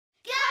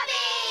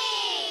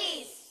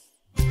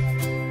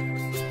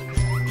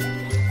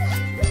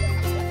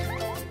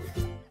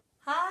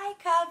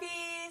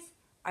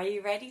Are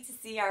you ready to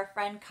see our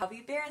friend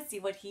Cubbie Bear and see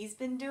what he's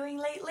been doing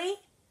lately?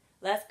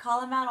 Let's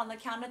call him out on the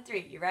count of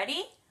 3. You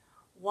ready?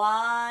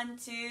 1,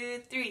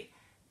 2, 3.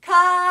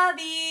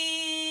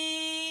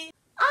 Cubbie!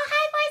 Oh,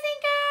 hi, boys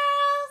and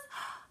girls!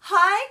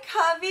 Hi,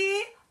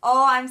 Cubbie!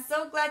 Oh, I'm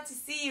so glad to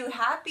see you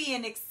happy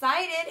and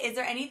excited. Is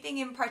there anything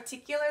in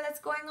particular that's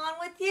going on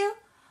with you?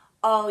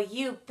 Oh,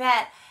 you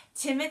bet.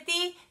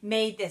 Timothy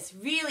made this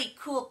really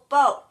cool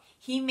boat.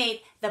 He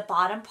made the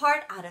bottom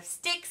part out of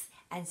sticks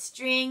and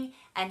string,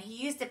 and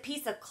he used a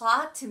piece of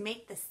cloth to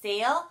make the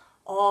sail.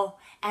 Oh,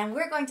 and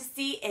we're going to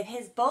see if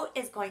his boat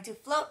is going to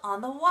float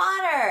on the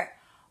water.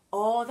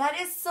 Oh, that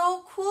is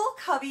so cool,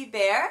 Cubbie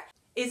Bear.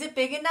 Is it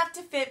big enough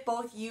to fit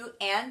both you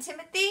and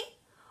Timothy?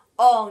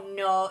 Oh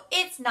no,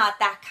 it's not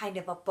that kind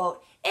of a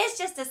boat. It's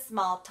just a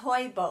small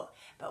toy boat.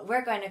 But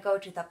we're going to go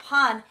to the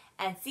pond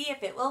and see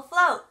if it will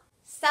float.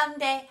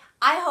 Someday,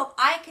 I hope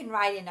I can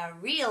ride in a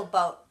real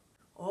boat.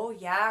 Oh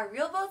yeah,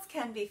 real boats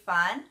can be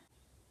fun.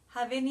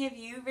 Have any of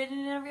you ridden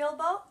in a real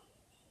boat?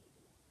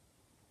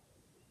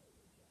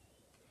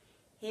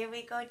 Here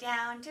we go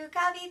down to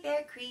Cubbie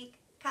Bear Creek,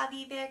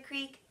 Cubbie Bear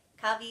Creek,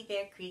 Cubbie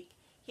Bear Creek.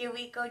 Here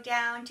we go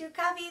down to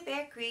Cubbie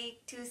Bear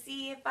Creek to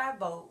see if our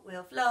boat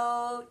will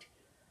float.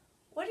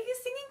 What are you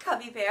singing,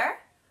 Cubbie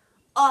Bear?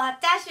 Oh,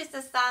 that's just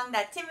a song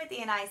that Timothy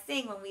and I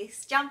sing when we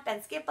jump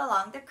and skip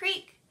along the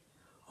creek.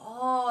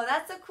 Oh,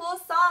 that's a cool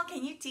song.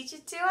 Can you teach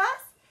it to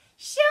us?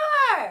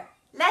 Sure!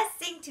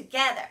 Let's sing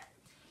together.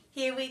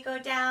 Here we go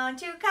down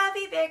to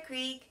Cubbie Bear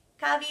Creek,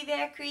 Cubbie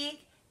Bear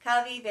Creek,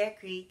 Cubbie Bear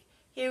Creek.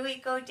 Here we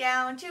go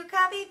down to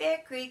Cubbie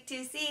Bear Creek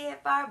to see if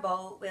our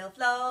boat will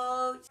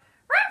float.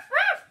 Ruff,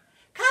 ruff!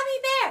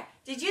 Cubbie Bear,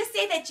 did you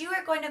say that you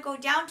were going to go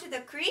down to the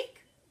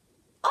creek?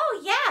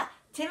 Oh yeah,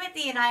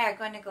 Timothy and I are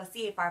going to go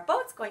see if our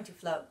boat's going to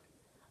float.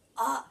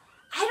 I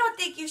don't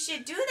think you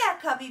should do that,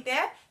 Cubbie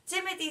Bear.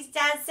 Timothy's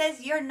dad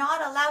says you're not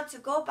allowed to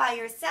go by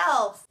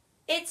yourselves.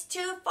 It's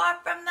too far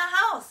from the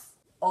house.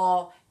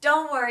 Oh,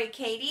 don't worry,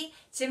 Katie.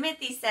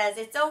 Timothy says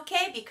it's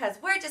okay because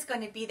we're just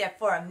going to be there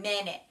for a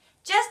minute,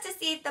 just to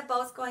see if the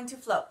boat's going to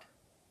float.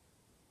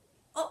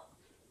 Oh,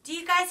 do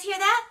you guys hear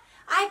that?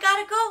 I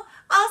gotta go.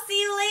 I'll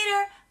see you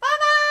later.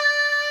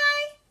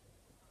 Bye-bye.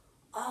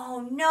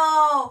 Oh,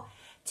 no.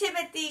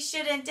 Timothy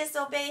shouldn't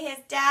disobey his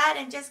dad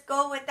and just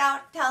go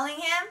without telling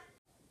him.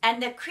 And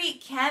the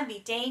creek can be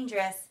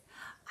dangerous.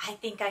 I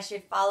think I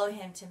should follow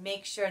him to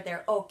make sure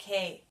they're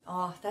okay.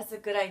 Oh, that's a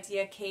good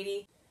idea,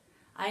 Katie.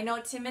 I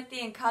know Timothy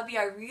and Cubbie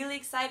are really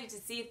excited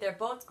to see if their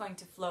boat's going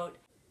to float,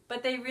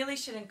 but they really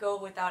shouldn't go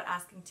without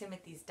asking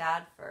Timothy's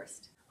dad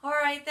first. All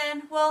right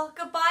then, well,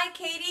 goodbye,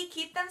 Katie.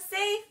 Keep them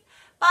safe.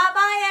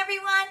 Bye-bye,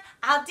 everyone.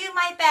 I'll do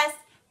my best.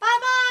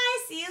 Bye-bye.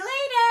 See you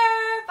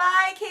later.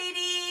 Bye,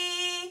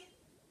 Katie.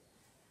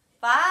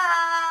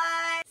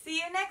 Bye. See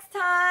you next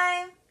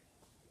time.